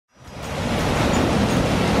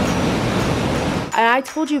I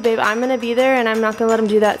told you, babe, I'm gonna be there and I'm not gonna let him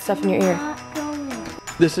do that stuff in your ear.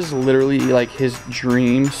 This is literally like his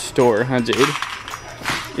dream store, huh, Jade?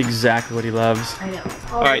 Exactly what he loves. I know.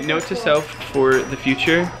 Alright, note to self for the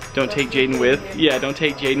future. Don't take Jaedyn with. Yeah, don't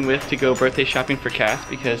take Jaedyn with to go birthday shopping for Cass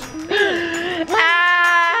because...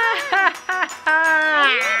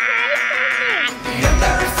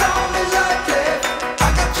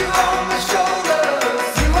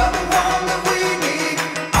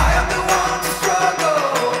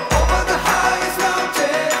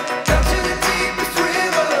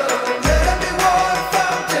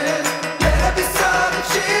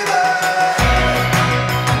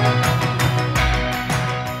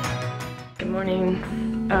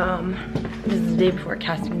 This is the day before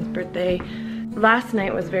Caspian's birthday. Last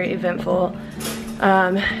night was very eventful.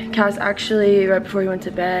 Cass actually, right before he went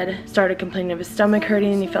to bed, started complaining of his stomach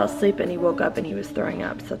hurting. He fell asleep and he woke up and he was throwing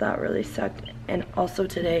up, so that really sucked. And also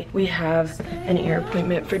today we have an ear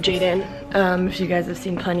appointment for Jaedyn. If you guys have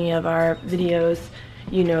seen plenty of our videos,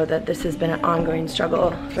 you know that this has been an ongoing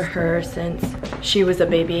struggle for her since she was a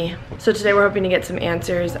baby. So today we're hoping to get some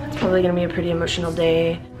answers. It's probably gonna be a pretty emotional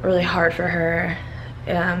day, really hard for her.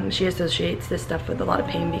 She associates this stuff with a lot of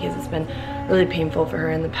pain because it's been really painful for her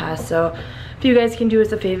in the past. So if you guys can do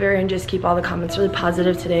us a favor and just keep all the comments really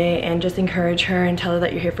positive today and just encourage her and tell her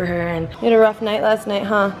that you're here for her. And you had a rough night last night,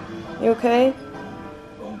 huh? You okay?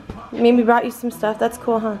 Maybe brought you some stuff. That's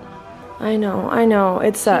cool, huh? I know,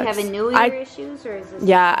 it sucks. Do you have a new ear issues or is this?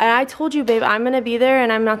 Yeah, and I told you, babe, I'm gonna be there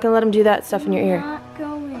and I'm not gonna let him do that stuff in your ear. I'm not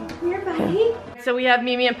going. Come here, buddy. So we have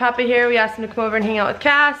Mimi and Papa here. We asked them to come over and hang out with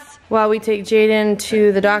Cass while we take Jaedyn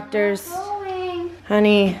to the doctor's.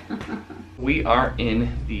 Honey. We are in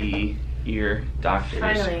the ear doctor's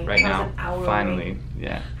right now. Finally,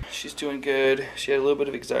 yeah. She's doing good. She had a little bit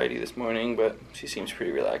of anxiety this morning, but she seems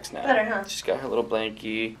pretty relaxed now. Better, huh? She's got her little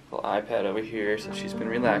blankie, little iPad over here, so she's been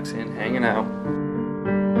relaxing, hanging out.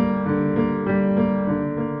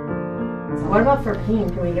 What about for pain?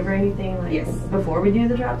 Can we give her anything like before we do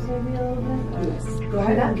the drops maybe a little bit? Yes. Go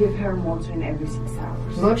ahead and give her Motrin every 6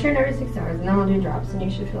 hours. Motrin every 6 hours, and then we'll do drops, and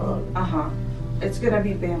you should feel. It's gonna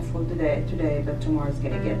be painful today, but tomorrow's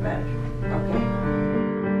gonna get better. Okay.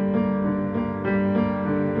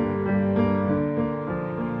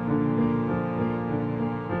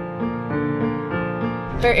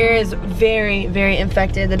 Her ear is very, very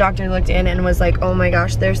infected. The doctor looked in and was like, oh my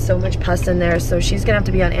gosh, there's so much pus in there. So she's gonna have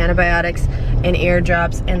to be on antibiotics and ear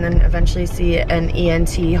drops and then eventually see an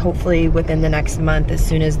ENT hopefully within the next month as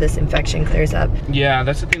soon as this infection clears up. Yeah,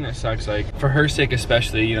 that's the thing that sucks. Like for her sake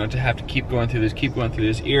especially, you know, to have to keep going through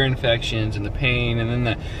this ear infections and the pain, and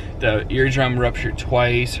then the eardrum ruptured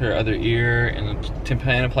twice, her other ear, and the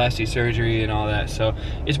tympanoplasty surgery and all that. So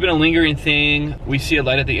it's been a lingering thing. We see a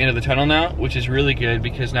light at the end of the tunnel now, which is really good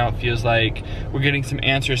because now it feels like we're getting some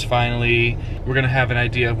answers finally. We're gonna have an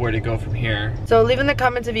idea of where to go from here. So leave in the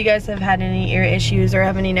comments if you guys have had any ear issues or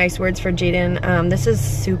have any nice words for Jaedyn. This is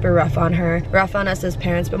super rough on her, rough on us as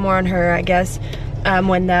parents, but more on her, I guess.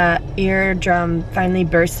 When the eardrum finally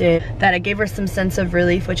bursted, that it gave her some sense of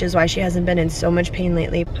relief, which is why she hasn't been in so much pain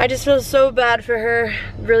lately. I just feel so bad for her. It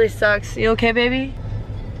really sucks. You okay, baby?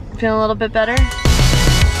 Feeling a little bit better?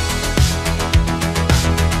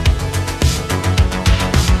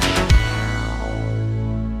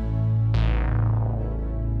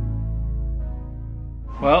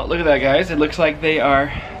 Well, look at that, guys. It looks like they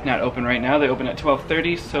are not open right now. They open at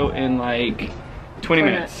 12:30, so in like 20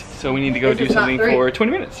 minutes. So we need to go do something for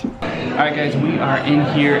 20 minutes. Alright guys, we are in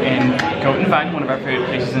here in Goat & Vine, one of our favorite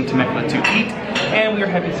places in Temecula to eat. And we are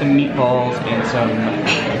having some meatballs and some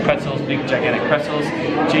pretzels, big gigantic pretzels.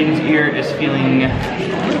 Jaedyn's ear is feeling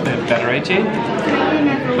a little bit better, right Jade?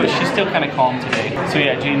 But she's still kind of calm today. So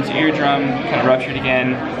yeah, Jaedyn's eardrum kind of ruptured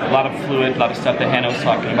again. A lot of fluid, a lot of stuff that Hannah was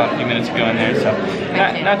talking about a few minutes ago in there. So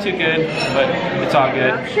not too good, but it's all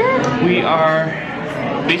good. We are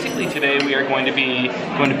basically today we are going to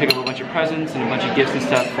pick up a bunch of presents and a bunch of gifts and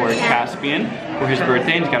stuff for Caspian for his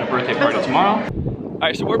birthday, and he's got a birthday party tomorrow.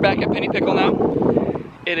 Alright, so we're back at Penny Pickle now.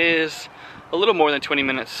 It is a little more than 20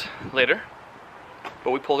 minutes later,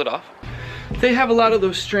 but we pulled it off. They have a lot of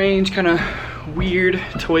those strange, kind of weird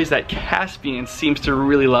toys that Caspian seems to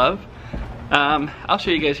really love. I'll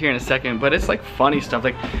show you guys here in a second, but it's like funny stuff,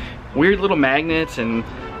 like weird little magnets and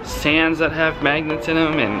sands that have magnets in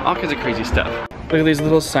them and all kinds of crazy stuff. Look at these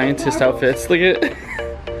little scientist outfits. Look at it.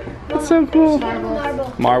 That's so cool.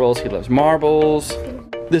 Marbles. He loves marbles.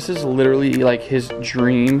 This is literally like his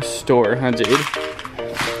dream store, huh, Jade?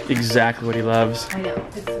 Exactly what he loves. I know.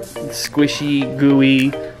 Squishy,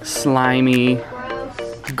 gooey, slimy,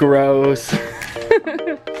 gross,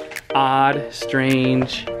 odd,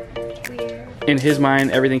 strange, in his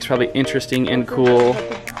mind, everything's probably interesting and cool.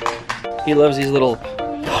 He loves these little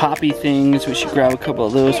poppy things. We should grab a couple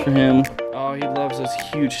of those for him. Oh, he loves those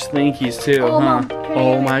huge slinkies too, huh?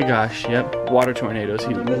 Oh my gosh, yep. Water tornadoes.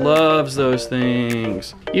 He loves those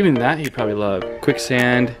things. Even that he'd probably love.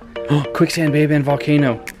 Quicksand. Oh, quicksand, baby, and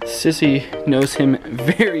volcano. Sissy knows him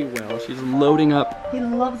very well. She's loading up. He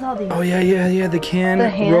loves all these. Oh yeah, the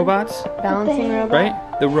hand robots. Balancing robot.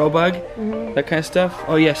 Right? The robug, that kind of stuff.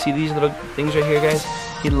 Oh yeah, see these little things right here, guys?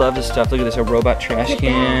 He loves this stuff. Look at this, a robot trash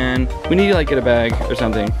can. We need to like get a bag or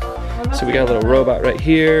something. So we got a little robot right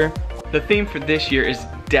here. The theme for this year is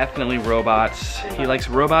definitely robots. He likes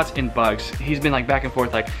robots and bugs. He's been like back and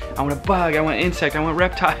forth like, I want a bug, I want an insect, I want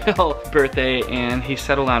reptile birthday, and he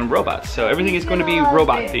settled on robots. So everything is going to be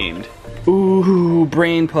robot themed. Ooh,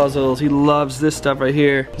 brain puzzles. He loves this stuff right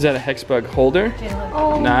here. Is that a hex bug holder?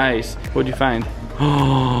 Oh. Nice. What'd you find?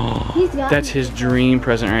 Oh, that's his dream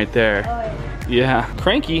present right there. Yeah.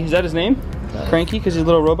 Cranky, is that his name? Cranky, because he's a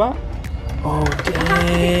little robot? Oh,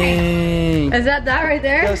 dang. Is that right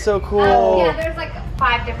there? That's so cool. Yeah, there's like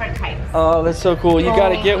 5 different types. Oh, that's so cool. You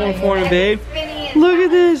gotta get one for him, babe. Look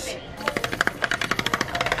at this.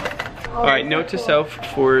 All right, note to self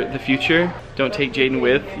for the future. Don't take Jaedyn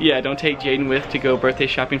with. Yeah, don't take Jaedyn with to go birthday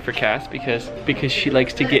shopping for Cass because she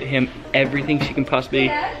likes to get him everything she can possibly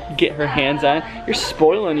get her hands on. You're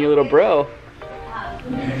spoiling your little bro.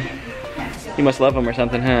 You must love him or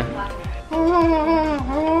something, huh?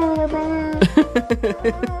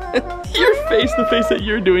 Your face, the face that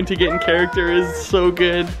you're doing to get in character is so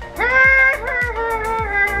good.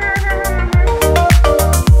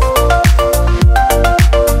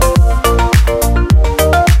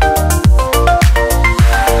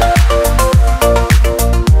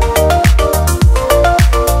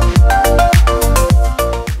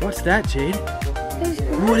 What's that, Jade?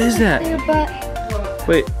 What is that?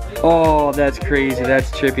 Wait, oh, that's crazy,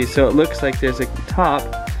 that's trippy. So it looks like there's a top,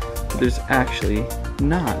 but there's actually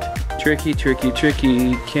not. Tricky, tricky,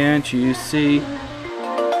 tricky, can't you see?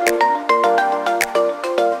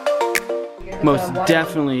 Most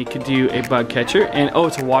definitely could do a bug catcher. And oh,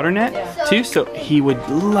 it's a water net too, so he would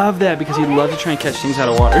love that because he'd love to try and catch things out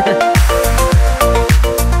of water.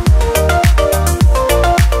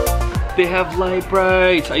 They have light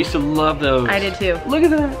brights. I used to love those. I did too. Look at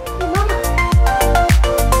that.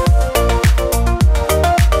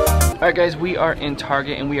 Alright guys, we are in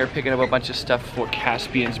Target and we are picking up a bunch of stuff for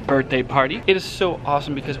Caspian's birthday party. It is so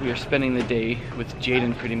awesome because we are spending the day with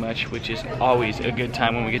Jaedyn pretty much, which is always a good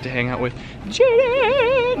time when we get to hang out with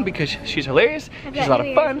Jaedyn because she's hilarious, she's a lot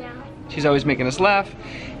of fun, she's always making us laugh,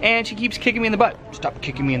 and she keeps kicking me in the butt. Stop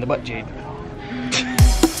kicking me in the butt, Jade.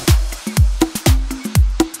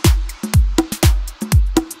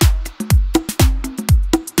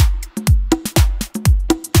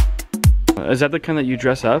 Is that the kind that you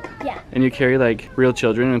dress up? Yeah. And you carry like real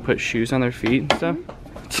children and put shoes on their feet and stuff?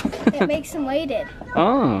 It makes them weighted.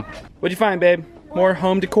 Oh. What'd you find, babe? More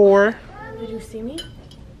home decor? Did you see me?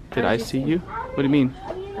 Did I see you? What do you mean?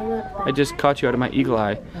 I just caught you out of my eagle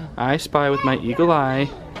eye. I spy with my eagle eye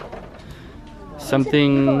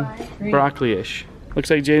something broccoli-ish. Looks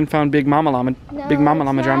like Jaedyn found Big Mama Llama. No, Big Mama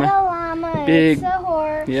Llama drama. Not a llama. Big. It's a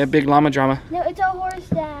horse. Yeah, big llama drama. No, it's a horse,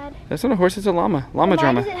 Dad. That's not a horse, it's a llama. Llama Why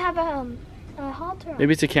drama. does it have a halter?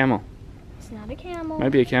 Maybe it's a camel. It's not a camel. Might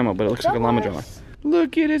be a camel, but it looks It's like a llama drama. horse.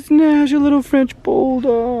 Look at it, Nash, a little French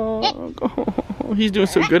bulldog. Oh, he's doing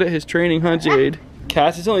so good at his training, huh, Jade?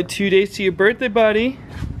 Cass, it's only 2 days to your birthday, buddy.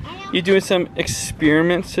 You doing some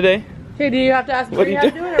experiments today? Hey, do you have to ask What Bree are how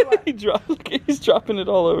you to do it or what? doing? He's dropping it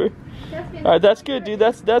all over. All right, that's good, dude.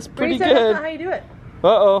 That's pretty Bree said that's good. not how you do it.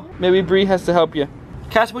 Uh-oh, maybe Bree has to help you.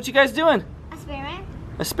 Cass, what you guys doing? Experiment.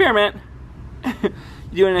 Experiment? You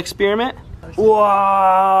doing an experiment?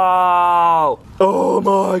 Wow! Oh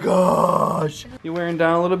my gosh! You wearing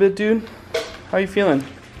down a little bit, dude? How are you feeling?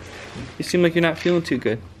 You seem like you're not feeling too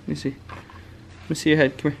good. Let me see. Let me see your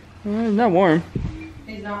head. Come here. It's not warm.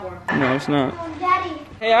 He's not warm. No, it's not. Daddy.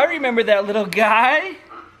 Hey, I remember that little guy.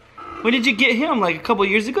 When did you get him? Like a couple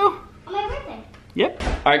years ago? On my birthday. Yep.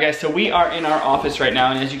 All right, guys, so we are in our office right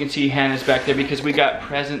now, and as you can see, Hannah's back there because we got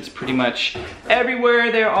presents pretty much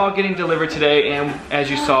everywhere. They're all getting delivered today, and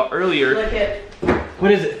as you saw earlier, Look it.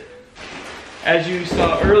 what is it? As you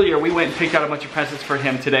saw earlier, we went and picked out a bunch of presents for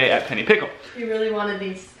him today at Penny Pickle. He really wanted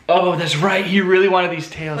these. Oh, that's right. He really wanted these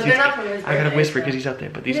tails. But they're not for his I gotta birthday, whisper so- because he's out there,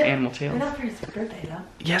 but these Yeah, animal They're tails. not for his birthday, though.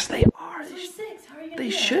 Yes, they are. He's 6. How are you gonna They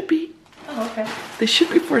do that? should be. Oh, okay. They should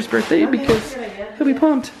be for his birthday Okay, because that's a good idea. he'll be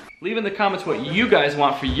pumped. Leave in the comments what you guys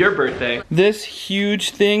want for your birthday. This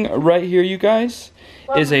huge thing right here, you guys,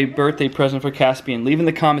 is a birthday present for Caspian. Leave in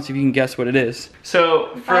the comments if you can guess what it is.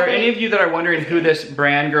 So for any of you that are wondering who this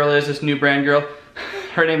brand girl is, this new brand girl,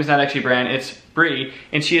 her name is not actually Brand, it's Bree,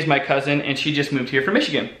 and she is my cousin, and she just moved here from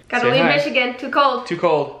Michigan. Gotta leave Michigan, too cold. Too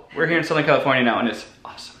cold. We're here in Southern California now, and it's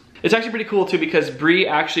awesome. It's actually pretty cool too because Bree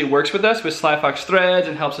actually works with us with Slyfox threads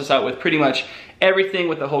and helps us out with pretty much everything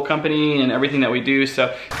with the whole company and everything that we do.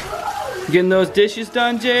 So, getting those dishes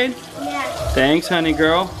done, Jade? Yeah. Thanks, honey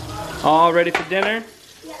girl. All ready for dinner?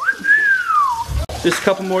 Yeah. Just a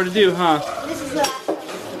couple more to do, huh? This is the last one.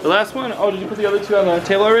 The last one? Oh, did you put the other two on the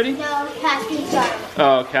table already? No, Caspian's got it.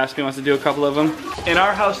 Oh, Caspian wants to do a couple of them. In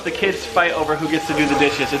our house, the kids fight over who gets to do the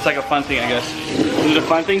dishes. It's like a fun thing, I guess. Is it a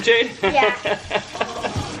fun thing, Jade? Yeah.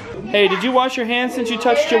 Hey, did you wash your hands since you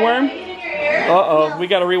touched your worm? Uh-oh, we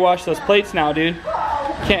gotta rewash those plates now, dude.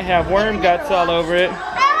 Can't have worm guts all over it.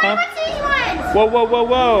 Huh? Whoa, whoa, whoa,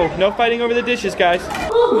 whoa. No fighting over the dishes, guys.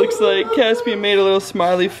 Looks like Caspian made a little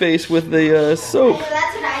smiley face with the soap.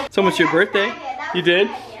 So it's your birthday. You did?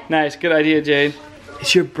 Nice, good idea, Jade.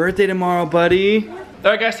 It's your birthday tomorrow, buddy. All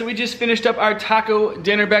right, guys, so we just finished up our taco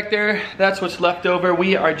dinner back there. That's what's left over.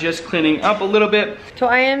 We are just cleaning up a little bit. So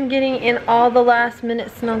I am getting in all the last minute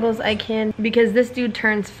snuggles I can because this dude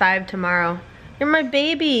turns 5 tomorrow. You're my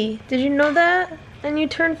baby. Did you know that? And you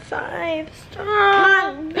turned 5. Stop.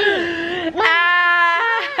 Mom.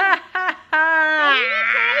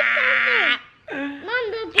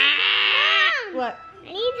 What? I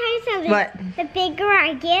need to tell you something. What? The bigger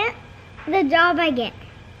I get, the job I get.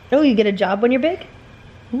 Oh, you get a job when you're big?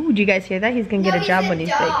 Ooh, did you guys hear that? He's gonna get a job when he's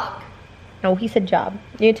big. No, he said job.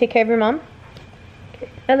 You gonna take care of your mom? Okay.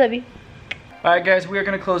 I love you. All right, guys, we are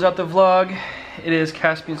gonna close out the vlog. It is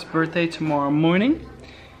Caspian's birthday tomorrow morning,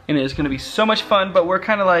 and it is gonna be so much fun, but we're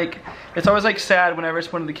kind of like, it's always like sad whenever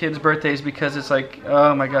it's one of the kids' birthdays because it's like,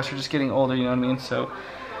 oh my gosh, we're just getting older, you know what I mean? So,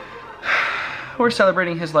 we're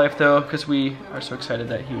celebrating his life though, because we are so excited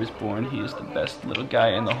that he was born. He is the best little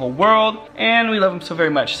guy in the whole world, and we love him so very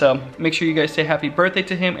much. So make sure you guys say happy birthday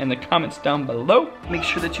to him in the comments down below. Make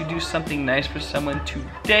sure that you do something nice for someone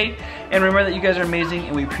today. And remember that you guys are amazing,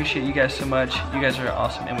 and we appreciate you guys so much. You guys are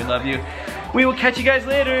awesome, and we love you. We will catch you guys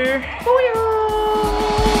later. Booyah!